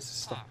fact, where's the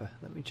stopper?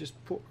 Let me just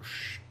put a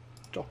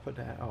stopper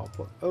down.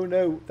 Oh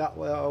no, that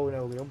way. Oh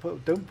no,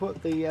 don't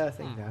put the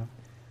thing down.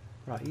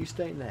 Right, you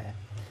stay in there.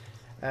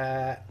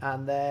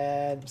 And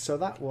then, so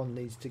that one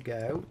needs to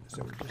go.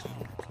 So we just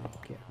need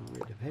to get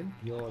rid of him.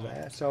 You're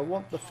there. So I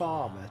want the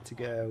farmer to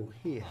go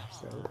here.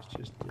 So let's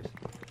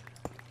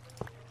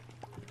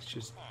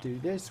just do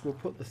this. We'll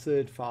put the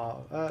third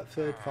farmer.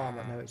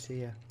 No, it's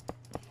here.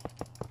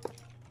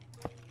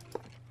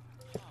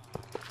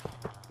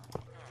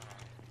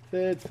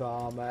 Third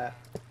farmer.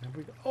 Have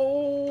we got,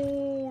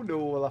 oh no,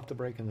 we'll have to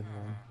break another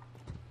one.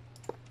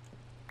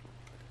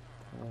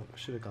 Oh, I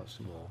should have got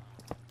some more.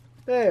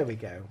 There we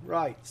go.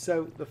 Right,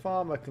 so the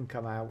farmer can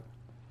come out,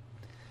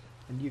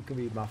 and you can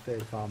be my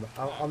third farmer.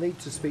 I'll need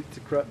to speak to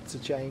Corrupt to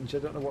change. I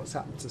don't know what's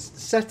happened to the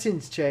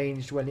settings.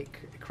 Changed when it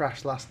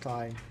crashed last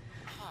time.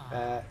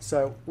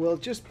 So we'll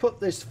just put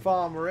this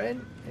farmer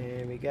in.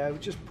 Here we go.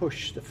 Just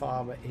push the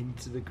farmer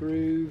into the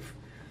groove,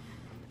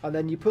 and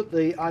then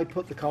I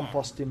put the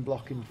composting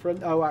block in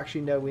front. Oh,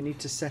 actually no, we need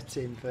to set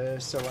him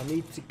first. So I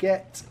need to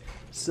get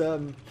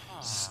some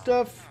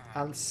stuff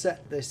and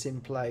set this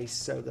in place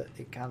so that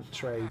it can't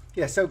trade.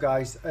 Yeah, so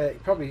guys,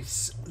 probably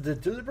the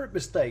deliberate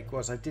mistake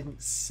was I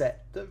didn't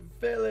set the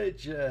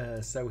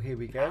villager. So here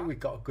we go, we've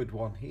got a good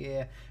one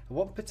here. I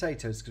want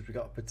potatoes because we've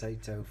got a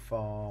potato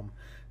farm.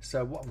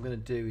 So what I'm going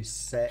to do is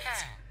set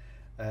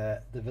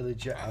the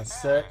villager as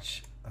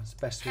such, as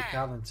best we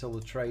can, until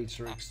the trades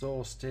are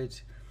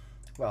exhausted.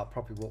 Well, I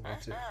probably won't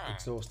want to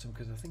exhaust them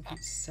because I think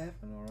it's 7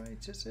 or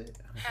 8, is it?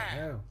 I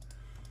don't know.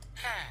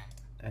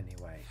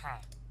 Anyway,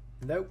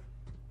 nope.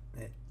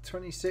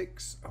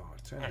 26. Oh,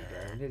 there we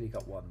go. Nearly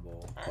got one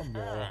more.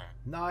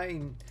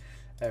 9.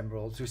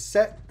 emeralds. We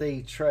set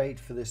the trade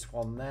for this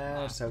one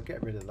now, so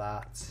get rid of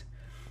that.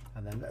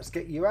 And then let's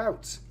get you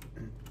out.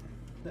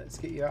 Let's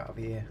get you out of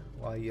here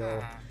while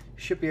you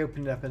should be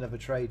opening up another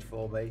trade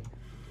for me.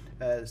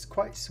 There's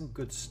quite some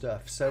good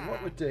stuff. So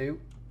what we'll do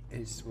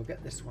is we'll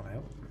get this one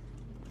out.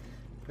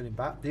 Put him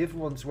back. The other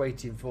one's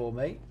waiting for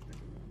me.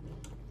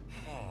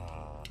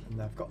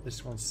 And I've got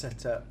this one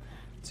set up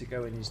to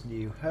go in his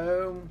new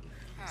home.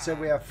 So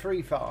we have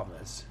 3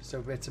 farmers. So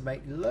we're to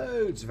make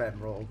loads of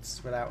emeralds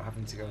without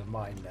having to go and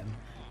mine them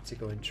to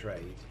go and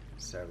trade.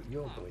 So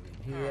you're going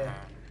in here.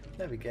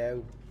 There we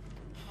go.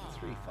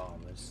 3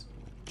 farmers.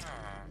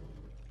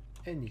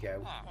 In you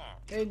go.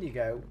 In you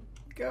go.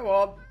 Go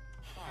on.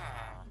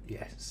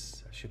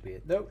 Yes, that should be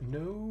it. No,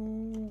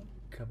 no.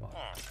 Come on.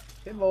 A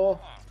bit more.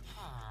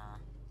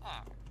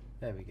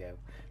 There we go.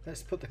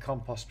 Let's put the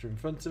composter in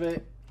front of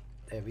it.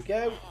 There we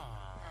go.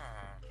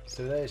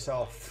 So there's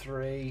our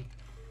 3.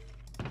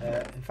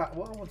 In fact,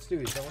 what I want to do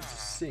is I want to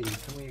see,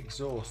 can we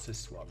exhaust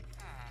this one?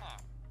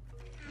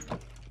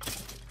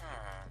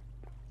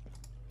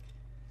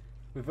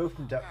 We've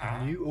opened up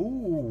a new...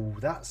 Ooh,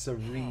 that's a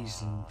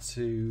reason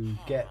to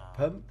get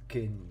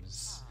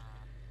pumpkins.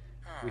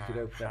 We could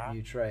open up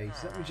new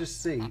trades. Let me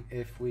just see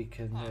if we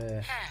can...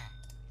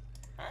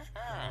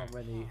 how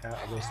many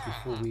out of this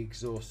before we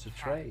exhaust the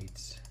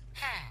trades?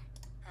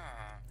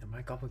 Oh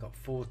my god, we got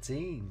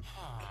 14.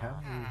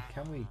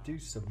 Can we do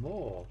some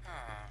more?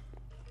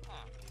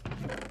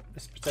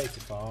 This potato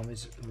farm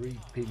is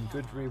reaping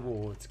good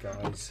rewards,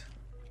 guys.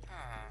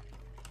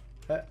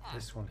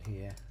 This one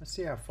here. Let's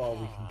see how far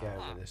we can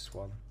go with this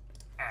one.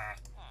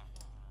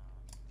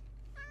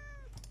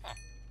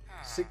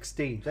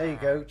 16. There you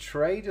go.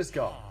 Trade has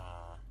gone.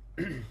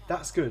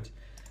 That's good.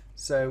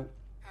 So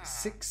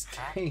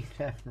 16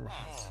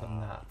 emeralds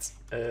on that.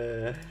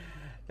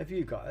 Have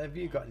you got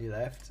any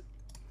left?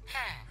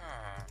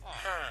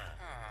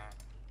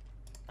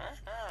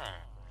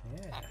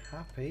 Yeah,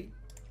 happy.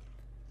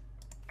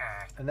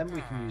 And then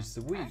we can use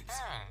the wheat.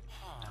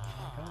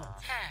 Oh my god.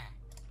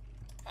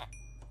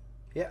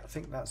 Yeah, I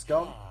think that's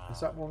gone.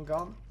 Is that one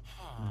gone?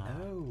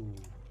 No.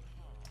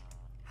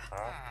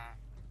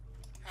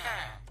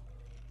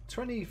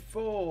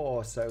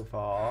 24 so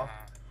far.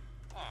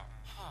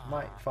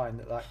 Might find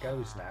that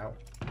goes now.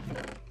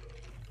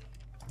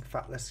 In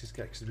fact, let's just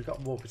go because we've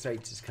got more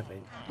potatoes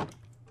coming.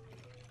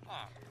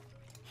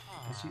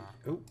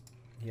 Oh,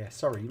 yeah,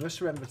 sorry. You must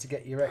remember to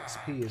get your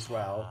XP as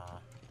well.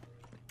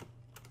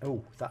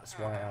 Oh, that's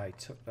why I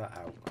took that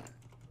out.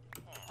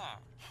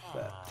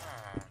 But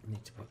I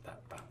need to put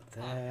that back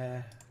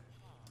there.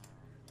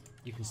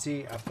 You can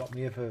see I've got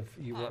my other...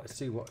 You want to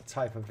see what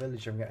type of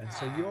village I'm getting.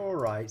 So you're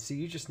alright. So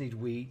you just need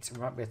wheat.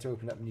 We might be able to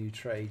open up new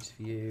trades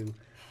for you.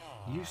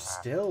 You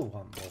still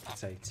want more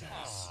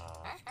potatoes.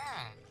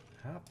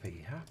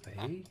 Happy,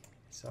 happy.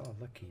 It's our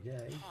lucky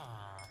day.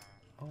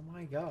 Oh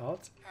my god.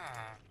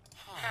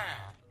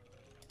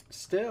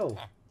 Still.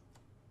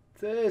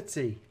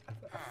 30.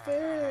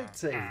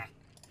 30.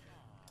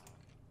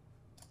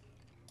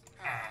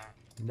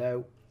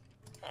 No.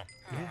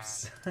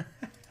 Yes.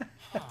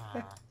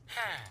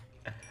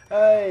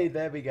 Hey,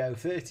 there we go.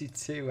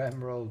 32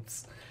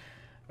 emeralds.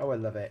 Oh, I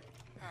love it.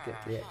 Get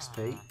the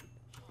XP.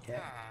 Yeah.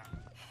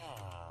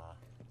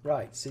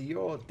 Right, so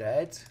you're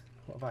dead.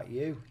 What about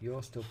you?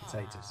 You're still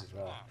potatoes as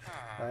well.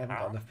 I haven't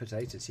got enough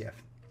potatoes yet.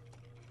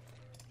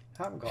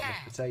 Haven't got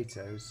enough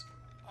potatoes.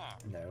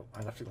 No,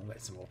 I'll have to go and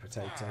get some more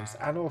potatoes.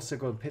 And also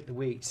go and pick the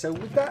wheat. So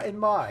with that in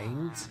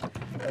mind,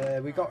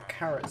 we got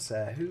carrots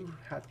there. Who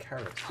had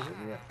carrots?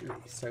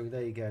 So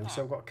there you go.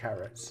 So I've got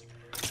carrots.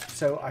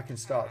 So I can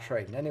start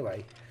trading.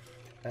 Anyway,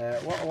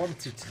 what I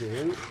wanted to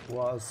do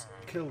was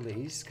kill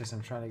these because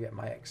I'm trying to get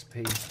my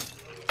XP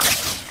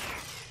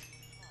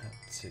up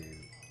to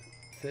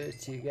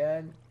 30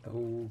 again.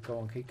 Oh, go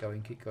on, keep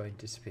going,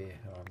 disappear.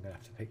 Oh, I'm going to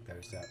have to pick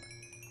those up.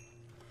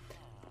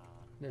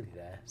 Nearly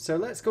there. So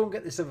let's go and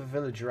get this other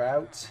villager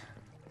out.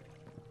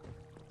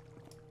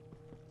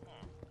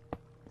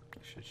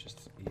 Should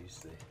just use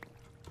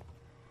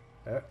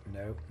the... Oh,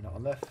 no, not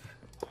enough.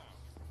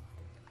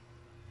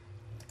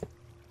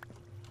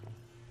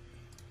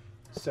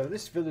 So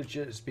this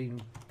villager has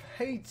been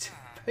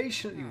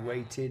patiently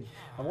waiting.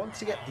 I want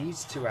to get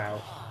these 2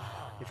 out.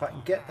 If I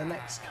can get the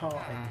next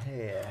cart in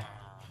here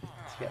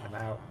to get them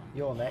out.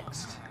 You're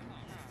next.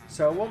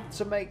 So I want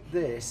to make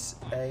this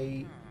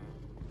a...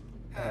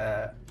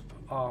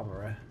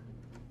 armourer.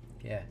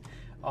 Yeah,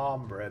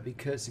 armourer,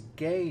 because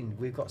again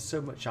we've got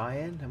so much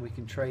iron and we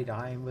can trade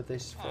iron with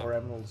this for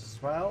emeralds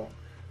as well.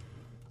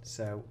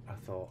 So I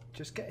thought,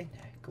 just get in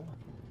there, go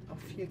on,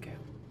 off you go.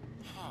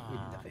 We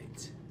love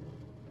it.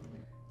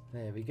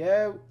 There we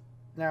go.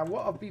 Now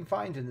what I've been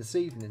finding this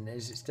evening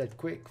is it's dead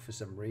quick for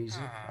some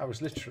reason. I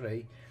was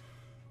literally,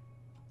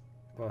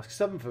 well,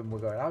 some of them were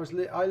going,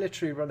 I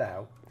literally run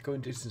out, go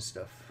and do some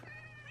stuff.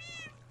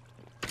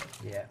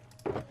 Yeah.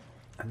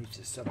 I'm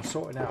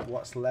sorting out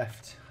what's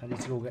left. I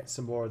need to go get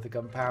some more of the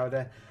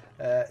gunpowder.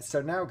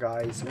 So now,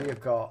 guys, we have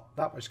got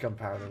that much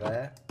gunpowder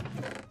there.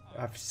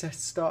 I've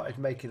started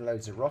making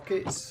loads of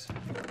rockets.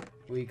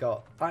 we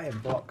got iron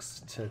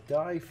blocks to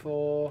die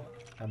for,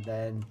 and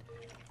then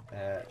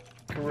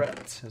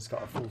Corrupt has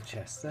got a full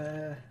chest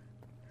there,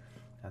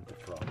 and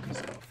DaFrog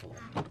has got a full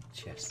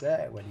chest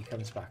there when he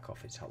comes back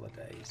off his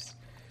holidays.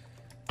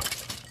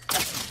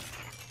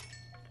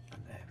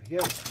 And there we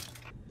go.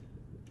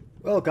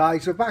 Well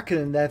guys, we're back in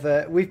the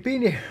Nether. We've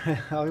been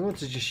here. I want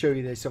to just show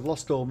you this. I've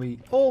lost all my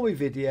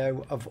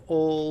video of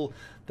all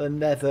the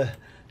Nether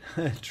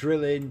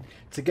drilling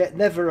to get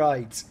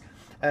netherite.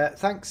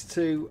 Thanks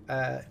to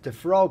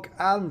DaFrog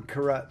and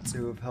Corrupt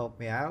who have helped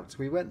me out.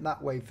 We went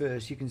that way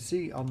first. You can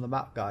see on the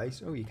map,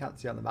 guys. Oh, you can't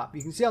see on the map.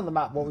 You can see on the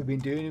map what we've been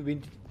doing. We've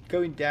been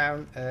going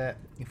down.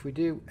 If we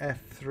do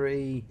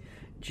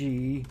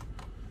F3G,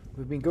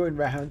 we've been going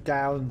round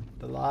down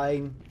the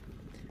line.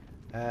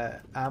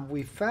 And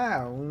we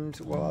found,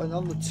 well, and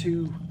on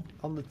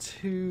the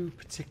two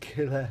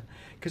particular,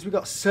 because we've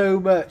got so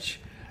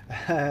much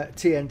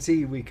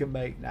TNT we can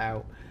make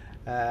now.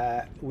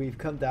 We've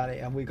come down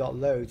it and we got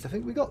loads. I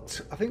think we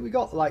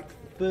got like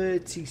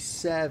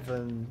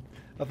 37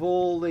 of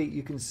all the,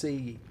 you can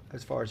see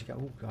as far as you can.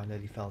 Oh God, I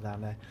nearly fell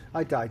down there.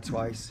 I died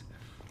twice.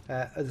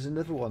 There's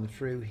another one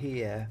through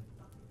here.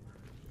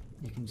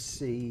 You can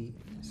see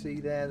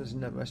there. There's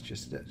another. Let's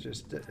just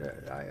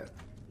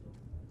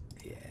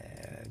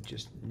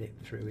just nip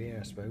through here,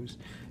 I suppose.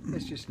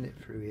 Let's just nip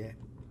through here.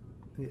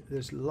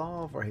 There's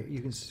lava here.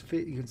 You can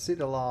see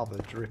the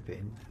lava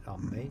dripping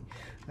on me.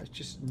 Let's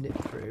just nip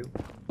through.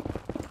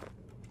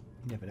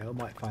 You never know, I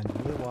might find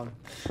another one.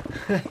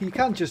 You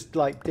can just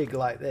like dig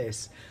like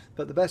this,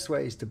 but the best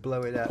way is to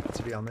blow it up,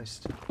 to be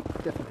honest.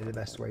 Definitely the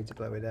best way to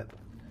blow it up.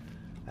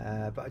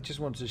 But I just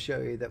wanted to show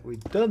you that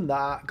we've done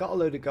that, got a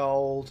load of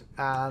gold,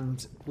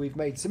 and we've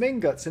made some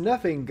ingots,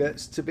 enough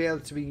ingots to be able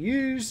to be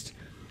used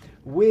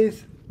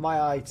with my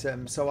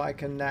item, so I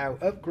can now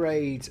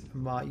upgrade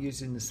my,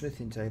 using the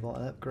smithing table,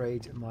 and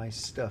upgrade my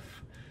stuff,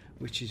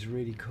 which is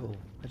really cool.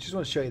 I just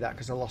want to show you that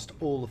because I lost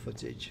all the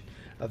footage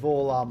of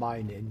all our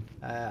mining.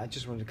 I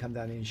just wanted to come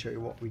down here and show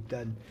you what we've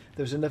done.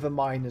 There was another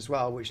mine as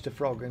well, which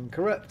DaFrog and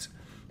Corrupt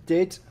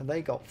did, and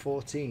they got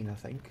 14, I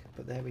think.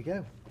 But there we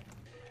go.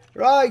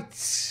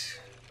 Right,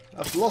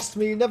 I've lost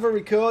me never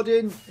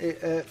recording.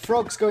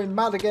 Frog's going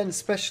mad again,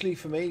 especially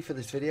for me for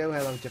this video.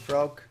 Hello,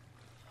 DaFrog.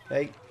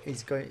 Hey,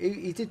 he's going.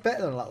 He did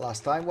better than that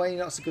last time. Why are you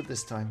not so good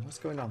this time? What's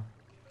going on?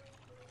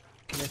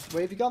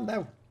 Where have you gone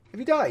now? Have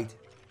you died?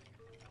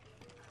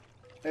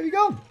 Where have you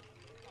gone?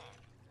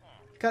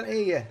 Can't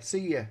hear you, see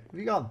you. Have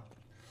you gone?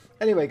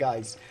 Anyway,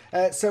 guys,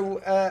 so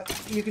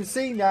you can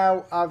see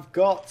now I've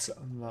got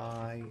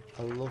my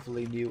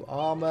lovely new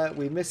armor.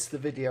 We missed the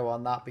video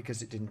on that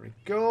because it didn't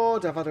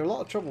record. I've had a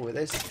lot of trouble with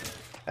this.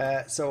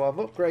 So I've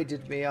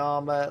upgraded my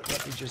armor.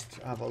 Let me just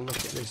have a look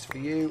at this for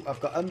you. I've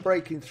got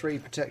Unbreaking 3,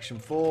 Protection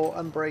 4,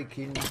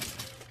 Unbreaking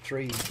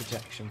 3,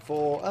 Protection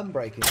 4,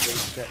 Unbreaking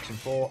 3, Protection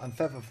 4, and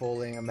Feather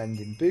Falling and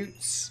Mending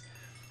Boots.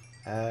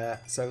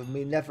 So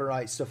me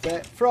netherite stuff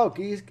there. Frog,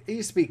 are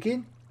you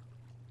speaking?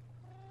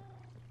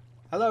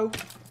 Hello?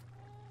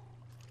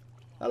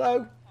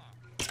 Hello?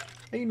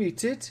 Are you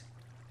muted?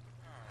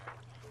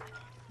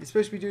 You're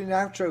supposed to be doing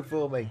an outro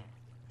for me.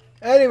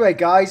 Anyway,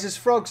 guys, as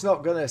Frog's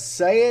not going to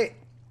say it,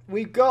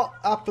 we've got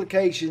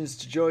applications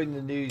to join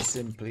the new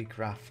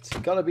SimpliCraft.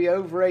 You've got to be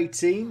over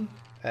 18.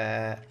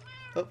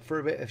 Up for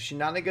a bit of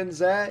shenanigans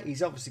there.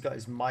 He's obviously got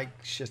his mic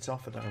shut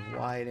off. I don't know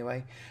why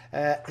anyway.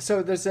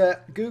 So there's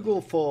a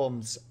Google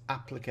Forms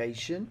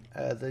application.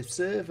 The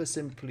server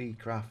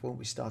SimpliCraft won't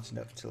be starting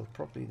up till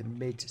probably the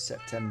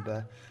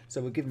mid-September.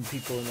 So we're giving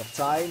people enough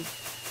time.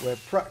 We're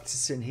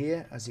practicing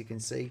here, as you can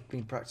see.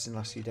 Been practicing the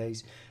last few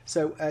days.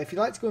 So if you'd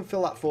like to go and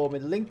fill that form, the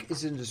link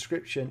is in the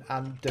description,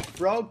 and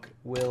DaFrog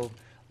will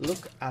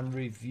look and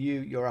review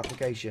your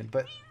application.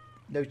 But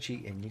no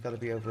cheating. You've got to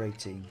be over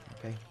 18.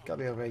 Okay, got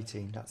to be over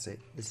 18. That's it.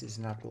 This is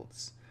an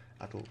adult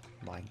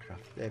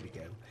Minecraft. There we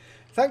go.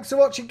 Thanks for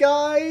watching,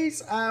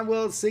 guys, and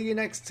we'll see you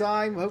next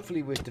time.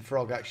 Hopefully with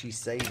DaFrog actually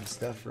saying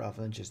stuff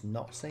rather than just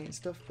not saying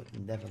stuff. But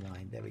never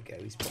mind. There we go.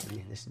 He's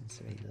probably listening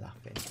to me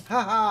laughing.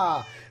 Ha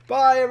ha!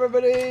 Bye,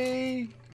 everybody.